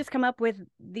so we've just come up with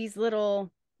these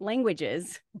little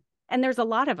languages, and there's a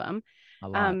lot of them.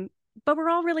 But we're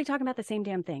all really talking about the same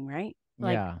damn thing, right?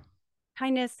 Like,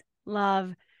 kindness,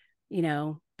 love,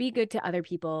 be good to other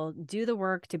people, do the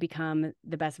work to become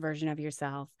the best version of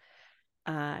yourself.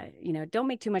 Don't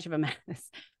make too much of a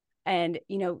mess, and,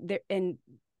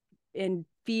 and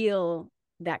feel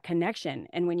that connection.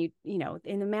 And when you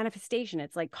in the manifestation,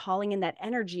 it's like calling in that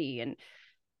energy and,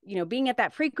 being at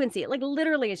that frequency. Like,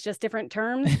 literally, it's just different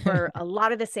terms for a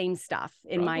lot of the same stuff,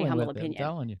 in my humble opinion. I'm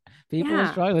telling you, people are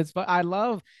struggling. But I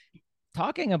love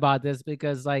talking about this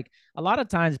because, like, a lot of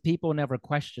times people never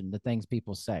question the things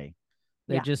people say.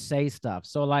 They just say stuff.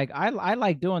 So, like, I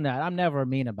like doing that. I'm never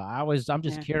mean about it. I'm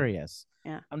just curious.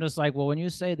 I'm just like, well, when you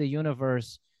say the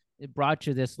universe, it brought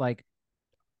you this, like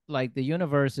like the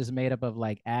universe is made up of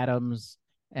like atoms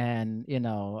and,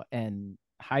 and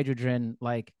hydrogen.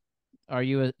 Like, are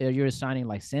you assigning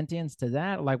like sentience to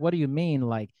that? Like, what do you mean?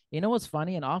 Like, what's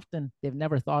funny? And often they've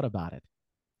never thought about it.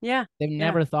 Yeah. They've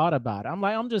never thought about it.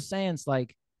 I'm just saying, it's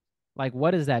like,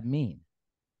 what does that mean?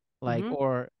 Like,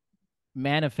 or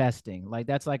manifesting, like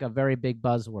that's like a very big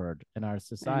buzzword in our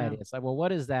society. It's like, well,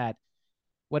 what is that?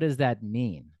 What does that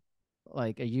mean?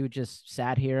 Like, are you just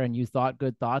sat here and you thought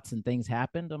good thoughts and things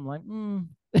happened? I'm like,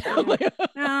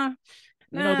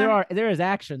 there is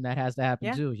action that has to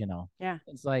happen too. Yeah.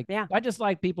 It's like, Yeah. I just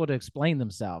like people to explain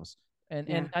themselves,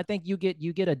 and I think you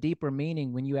get a deeper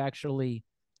meaning when you actually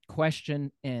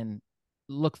question and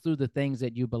look through the things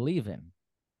that you believe in.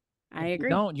 I If agree. you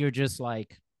don't, you're just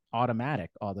like automatic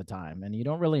all the time, and you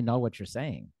don't really know what you're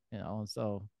saying.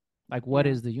 So like, what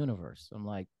is the universe? I'm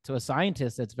like, to a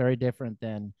scientist, it's very different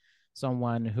than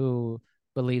someone who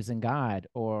believes in God,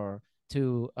 or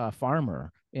to a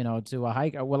farmer, to a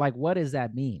hiker. Well, like, what does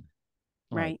that mean?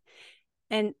 Right.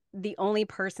 And the only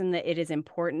person that it is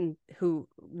important who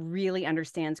really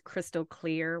understands crystal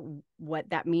clear what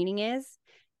that meaning is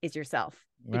yourself,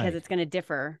 because it's going to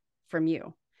differ from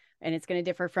you. And it's going to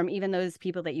differ from even those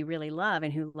people that you really love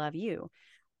and who love you.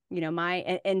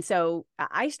 And so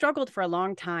I struggled for a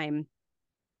long time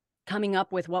coming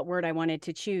up with what word I wanted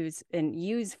to choose and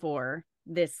use for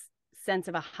this sense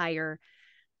of a higher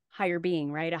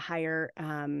being, right? A higher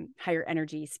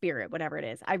energy, spirit, whatever it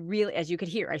is. I really, as you could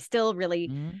hear, I still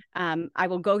really, I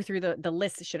will go through the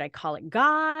list. Should I call it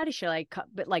God? Should I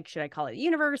call it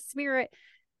universe, spirit?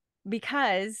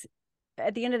 Because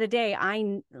at the end of the day,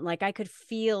 I could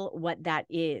feel what that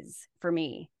is for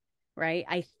me, right?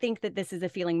 I think that this is a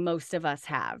feeling most of us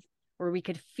have, where we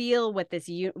could feel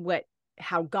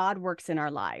how God works in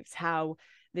our lives, how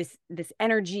this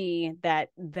energy that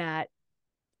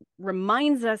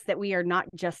reminds us that we are not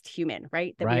just human,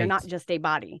 right? That we are not just a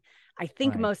body. I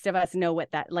think most of us know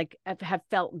what that, have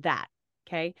felt that.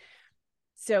 Okay.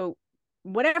 So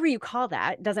whatever you call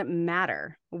that doesn't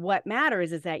matter. What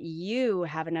matters is that you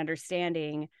have an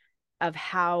understanding of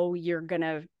how you're going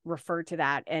to refer to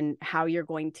that and how you're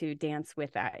going to dance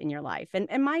with that in your life.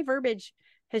 And my verbiage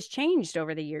has changed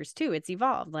over the years too. It's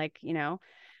evolved. I've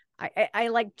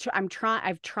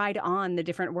tried on the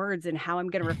different words and how I'm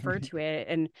going to refer to it.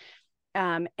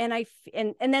 And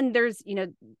then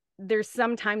there's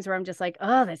some times where I'm just like,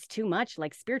 oh, that's too much,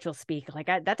 like spiritual speak.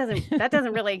 That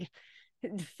doesn't really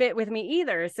fit with me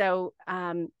either. So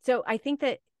I think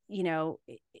that,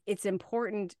 it's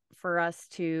important for us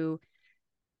to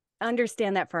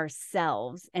understand that for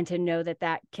ourselves, and to know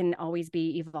that can always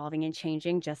be evolving and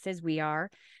changing just as we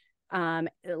are. But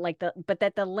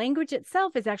that the language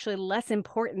itself is actually less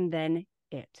important than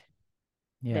it.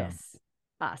 This,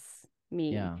 us,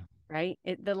 me, right?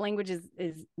 The language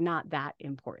is not that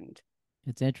important.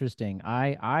 It's interesting.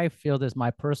 I feel this,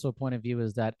 my personal point of view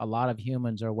is that a lot of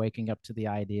humans are waking up to the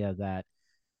idea that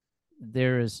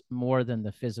there is more than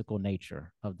the physical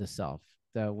nature of the self,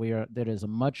 that there is a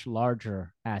much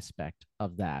larger aspect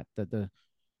of that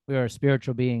we are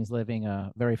spiritual beings living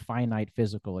a very finite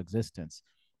physical existence.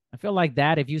 I feel like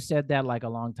that if you said that like a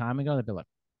long time ago, they'd be like,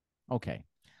 okay,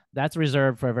 that's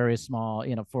reserved for a very small,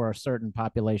 for a certain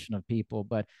population of people.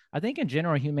 But I think in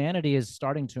general, humanity is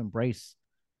starting to embrace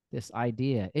this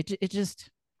idea. It just,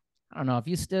 I don't know, if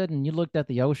you stood and you looked at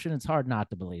the ocean, it's hard not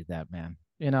to believe that, man.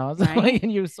 Right?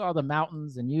 And you saw the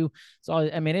mountains and you saw,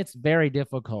 it's very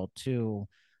difficult to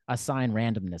assign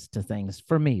randomness to things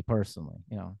for me personally,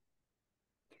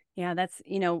 Yeah, that's,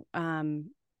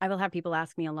 I will have people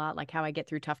ask me a lot, like how I get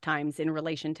through tough times in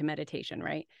relation to meditation,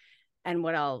 right? And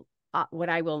what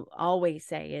I will always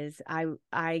say is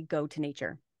I go to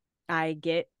nature. I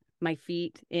get my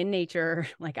feet in nature,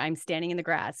 like I'm standing in the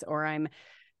grass, or I'm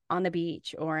on the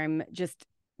beach, or I'm just,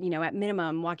 at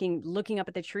minimum walking, looking up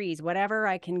at the trees, whatever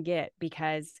I can get,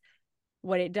 because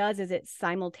what it does is it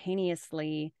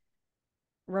simultaneously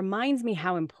reminds me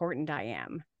how important I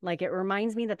am. Like, it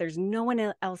reminds me that there's no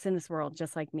one else in this world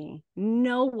just like me.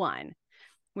 No one,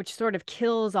 which sort of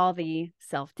kills all the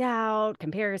self-doubt,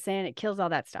 comparison. It kills all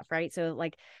that stuff, right? So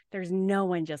like, there's no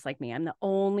one just like me. I'm the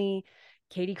only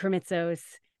Katie Krimitsos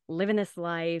living this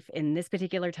life in this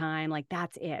particular time. Like,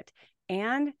 that's it.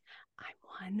 And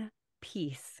I'm one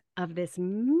piece of this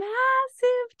massive,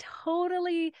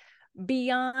 totally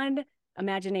beyond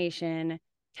imagination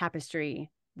tapestry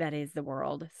that is the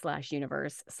world /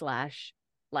 universe /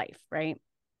 life, right?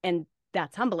 And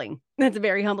that's humbling. That's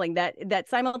very humbling. That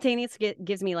simultaneously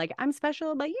gives me like, I'm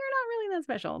special, but you're not really that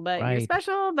special. But you're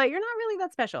special, but you're not really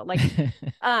that special. Like,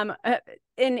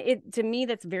 and it, to me,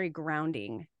 that's very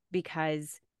grounding,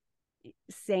 because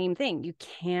same thing. You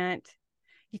can't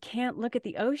look at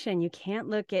the ocean. You can't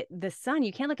look at the sun.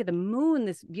 You can't look at the moon,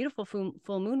 this beautiful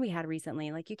full moon we had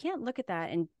recently. Like, you can't look at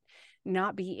that and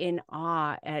not be in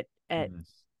awe at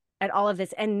all of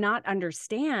this and not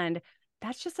understand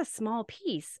that's just a small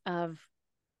piece of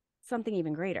something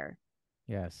even greater.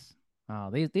 Yes.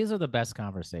 Oh, these are the best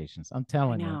conversations. I'm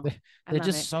telling you, they're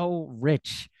just so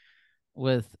rich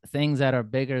with things that are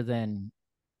bigger than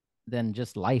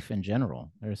just life in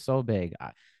general. They're so big.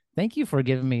 Thank you for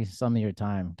giving me some of your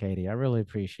time, Katie. I really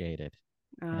appreciate it.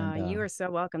 You are so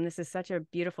welcome. This is such a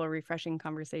beautiful, refreshing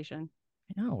conversation.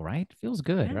 I know, right? Feels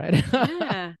good, right?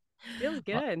 Yeah, feels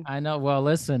good. I know. Well,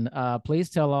 listen, please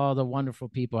tell all the wonderful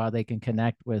people how they can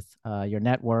connect with your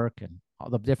network and all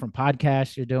the different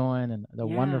podcasts you're doing and the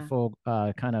wonderful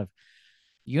kind of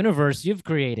universe you've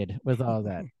created with all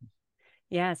that.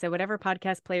 Yeah. So whatever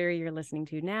podcast player you're listening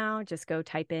to now, just go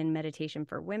type in Meditation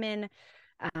for Women.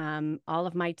 All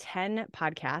of my 10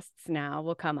 podcasts now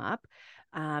will come up.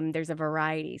 There's a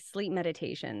variety: sleep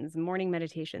meditations, morning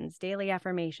meditations, daily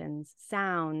affirmations,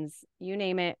 sounds, you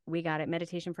name it, we got it.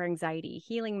 Meditation for anxiety,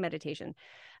 healing meditation.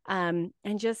 And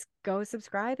just go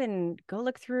subscribe and go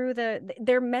look through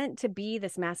they're meant to be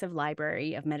this massive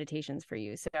library of meditations for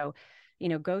you. So,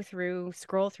 go through,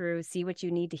 scroll through, see what you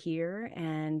need to hear,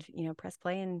 and, press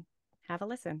play and have a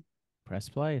listen. Press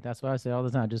play. That's what I say all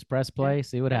the time. Just press play,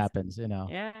 see what happens,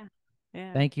 Yeah.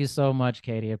 Thank you so much,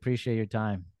 Katie. I appreciate your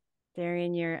time.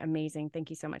 Darian, you're amazing. Thank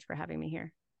you so much for having me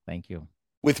here. Thank you.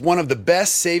 With one of the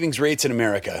best savings rates in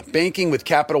America, banking with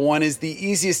Capital One is the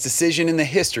easiest decision in the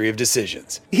history of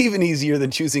decisions. Even easier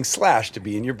than choosing Slash to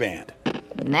be in your band.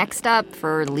 Next up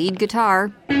for lead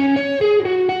guitar.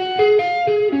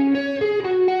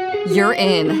 You're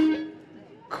in.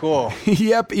 Cool.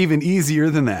 Yep, even easier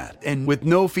than that. And with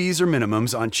no fees or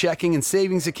minimums on checking and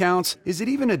savings accounts, is it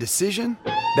even a decision?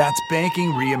 That's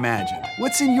banking reimagined.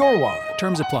 What's in your wallet?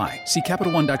 Terms apply. See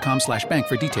CapitalOne.com/bank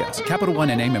for details. Capital One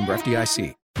N.A. member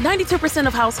FDIC. 92%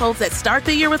 of households that start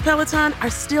the year with Peloton are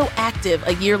still active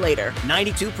a year later.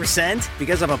 92%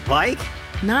 because of a bike?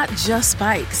 Not just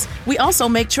bikes. We also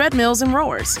make treadmills and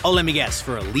rowers. Oh, let me guess,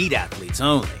 for elite athletes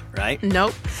only, right?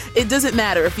 Nope. It doesn't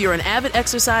matter if you're an avid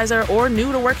exerciser or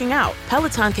new to working out.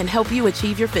 Peloton can help you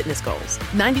achieve your fitness goals.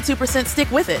 92% stick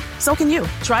with it. So can you.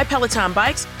 Try Peloton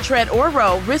bikes, tread or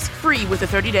row risk-free with a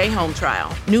 30-day home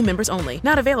trial. New members only.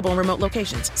 Not available in remote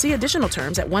locations. See additional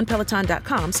terms at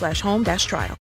onepeloton.com/home-trial.